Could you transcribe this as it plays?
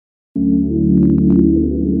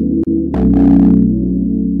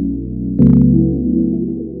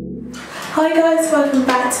Hi guys, welcome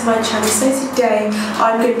back to my channel. So today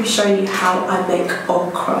I'm going to be showing you how I make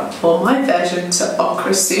okra, or my version to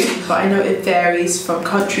okra soup. But I know it varies from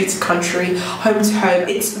country to country, home to home.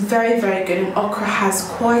 It's very good, and okra has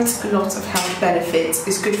quite a lot of health benefits.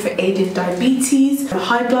 It's good for aiding diabetes,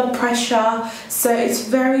 high blood pressure, so it's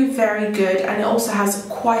very good, and it also has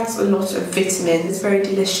quite a lot of vitamins. It's very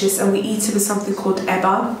delicious, and we eat it with something called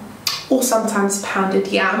eba, or sometimes pounded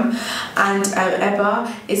yam. And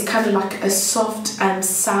eba is kind of like a soft and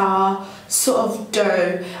sour sort of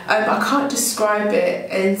dough. I can't describe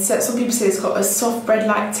it, and so some people say it's got a soft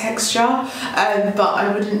bread-like texture, but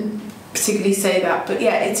I wouldn't particularly say that. But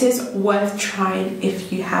yeah, it is worth trying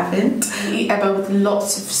if you haven't. You eat eba with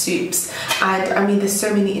lots of soups, and I mean there's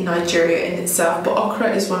so many in Nigeria in itself, but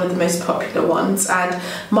okra is one of the most popular ones, and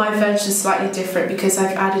my version is slightly different because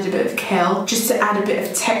I've added a bit of kale just to add a bit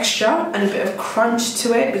of texture and a bit of crunch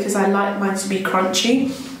to it, because I like mine to be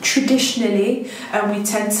crunchy. Traditionally, we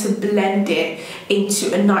tend to blend it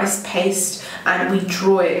into a nice paste, and we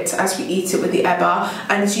draw it as we eat it with the eba,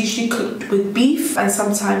 and it's usually cooked with beef and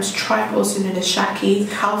sometimes tripe, also known as shaki,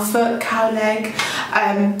 cow foot, cow leg,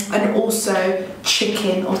 and also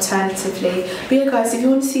chicken alternatively. But yeah guys, if you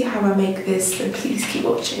want to see how I make this, then please keep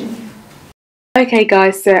watching. Okay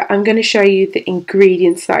guys, so I'm going to show you the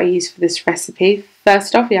ingredients that I use for this recipe.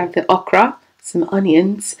 First off, we have the okra, some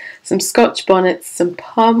onions, some scotch bonnets, some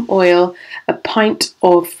palm oil, a pint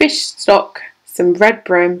of fish stock, some red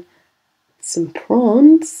bream, some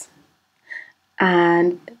prawns,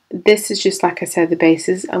 and this is just, like I said, the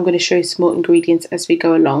basis. I'm going to show you some more ingredients as we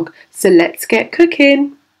go along, so let's get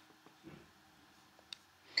cooking.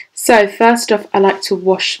 So first off, I like to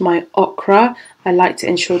wash my okra. I like to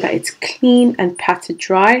ensure that it's clean and patted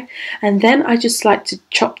dry, and then I just like to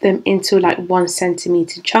chop them into like 1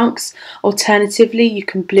 centimeter chunks. Alternatively, you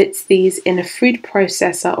can blitz these in a food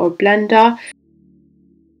processor or blender.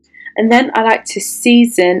 And then I like to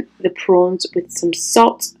season the prawns with some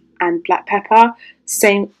salt and black pepper,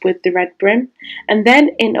 same with the red bream. And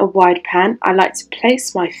then in a wide pan, I like to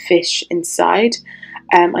place my fish inside.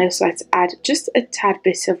 I also like to add just a tad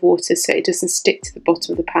bit of water so it doesn't stick to the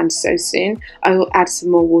bottom of the pan so soon. I will add some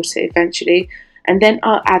more water eventually, and then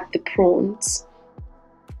I'll add the prawns.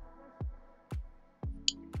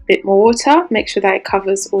 A bit more water, make sure that it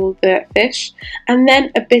covers all the fish, and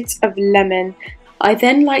then a bit of lemon. I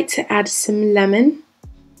then like to add some lemon,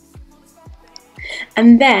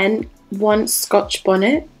 and then 1 scotch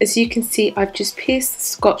bonnet. As you can see, I've just pierced the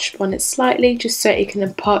scotch bonnet slightly just so it can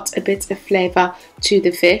impart a bit of flavour to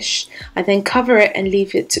the fish. I then cover it and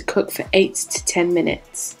leave it to cook for 8 to 10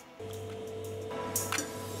 minutes.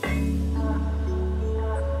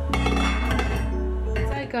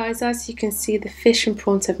 So guys, as you can see, the fish and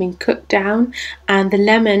prawns have been cooked down, and the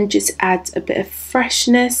lemon just adds a bit of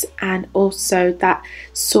freshness and also that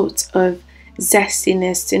sort of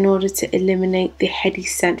zestiness in order to eliminate the heady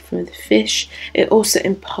scent from the fish. It also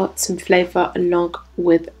imparts some flavour along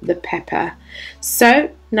with the pepper.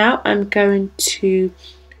 So now I'm going to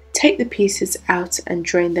take the pieces out and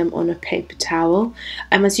drain them on a paper towel.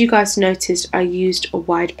 As you guys noticed, I used a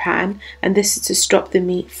wide pan, and this is to stop the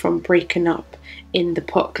meat from breaking up in the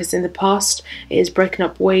pot, because in the past it is broken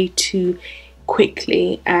up way too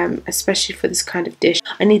quickly, especially for this kind of dish.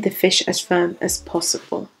 I need the fish as firm as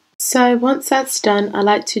possible. So once that's done, I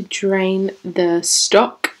like to drain the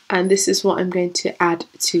stock, and this is what I'm going to add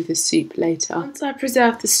to the soup later. Once I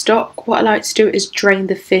preserve the stock, what I like to do is drain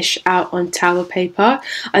the fish out on towel paper.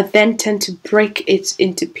 I then tend to break it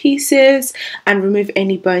into pieces and remove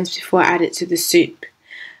any bones before I add it to the soup.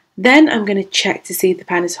 Then I'm going to check to see if the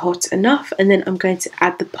pan is hot enough, and then I'm going to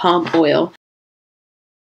add the palm oil.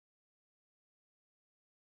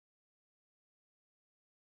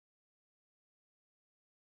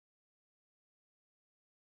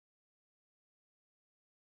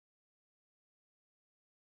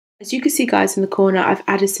 As you can see guys in the corner, I've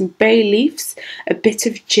added some bay leaves, a bit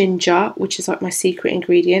of ginger, which is like my secret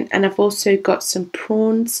ingredient, and I've also got some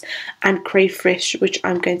prawns and crayfish, which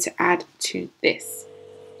I'm going to add to this.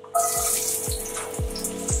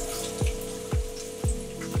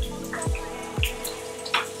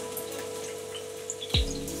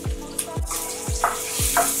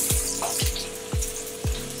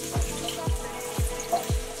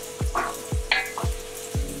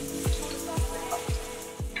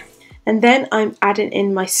 And then I'm adding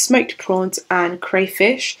in my smoked prawns and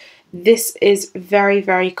crayfish. This is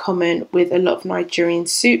very common with a lot of Nigerian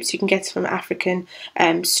soups. You can get it from an African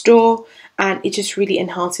store, and it just really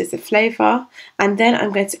enhances the flavour. And then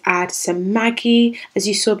I'm going to add some Maggi. As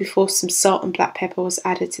you saw before, some salt and black pepper was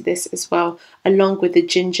added to this as well, along with the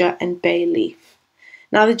ginger and bay leaf.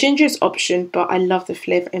 Now the ginger is option, but I love the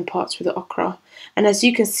flavour it imparts with the okra. And as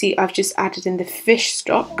you can see, I've just added in the fish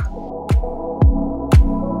stock.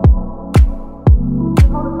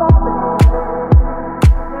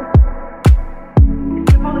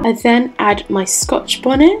 I then add my scotch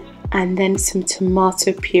bonnet and then some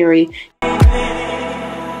tomato puree.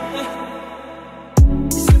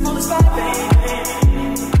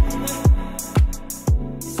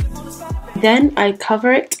 Then I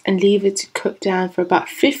cover it and leave it to cook down for about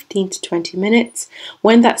 15 to 20 minutes.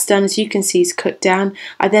 When that's done, as you can see, it's cooked down.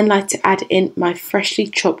 I then like to add in my freshly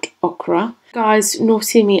chopped okra. Guys,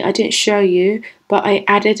 naughty me, I didn't show you, but I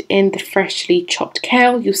added in the freshly chopped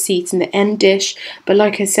kale. You'll see it in the end dish. But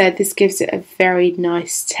like I said, this gives it a very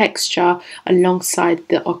nice texture alongside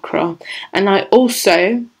the okra. And I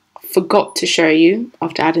also forgot to show you,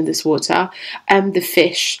 after adding this water, the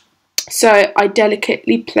fish. So I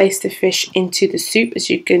delicately placed the fish into the soup, as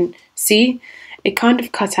you can see. It kind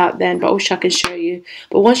of cut out then, but I wish I could show you.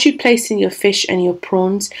 But once you place in your fish and your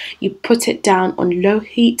prawns, you put it down on low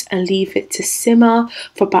heat and leave it to simmer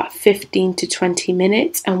for about 15 to 20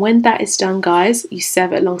 minutes. And when that is done, guys, you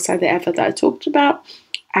serve it alongside the effort that I talked about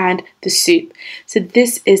and the soup. So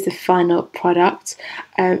this is the final product.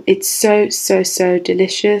 It's so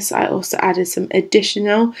delicious. I also added some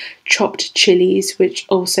additional chopped chilies, which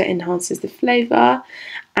also enhances the flavor.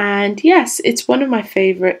 And yes, it's one of my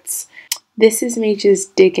favorites. This is me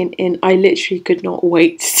just digging in. I literally could not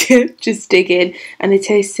wait to just dig in, and it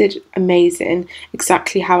tasted amazing,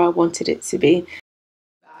 exactly how I wanted it to be.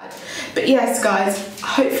 But yes, guys,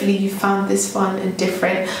 hopefully you found this fun and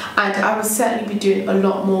different, and I will certainly be doing a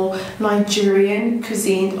lot more Nigerian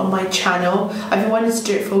cuisine on my channel. I've been wanting to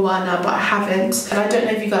do it for a while now, but I haven't. And I don't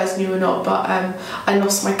know if you guys knew or not, but I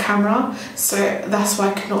lost my camera, so that's why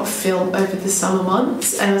I could not film over the summer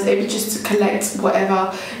months. And I was able just to collect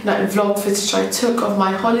whatever vlog footage I took of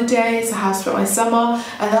my holidays, how I spent my summer,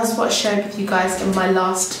 and that's what I shared with you guys in my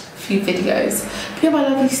last few videos. But yeah, my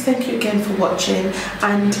lovelies, thank you again for watching,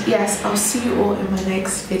 and yes, I'll see you all in my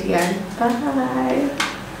next video. Bye.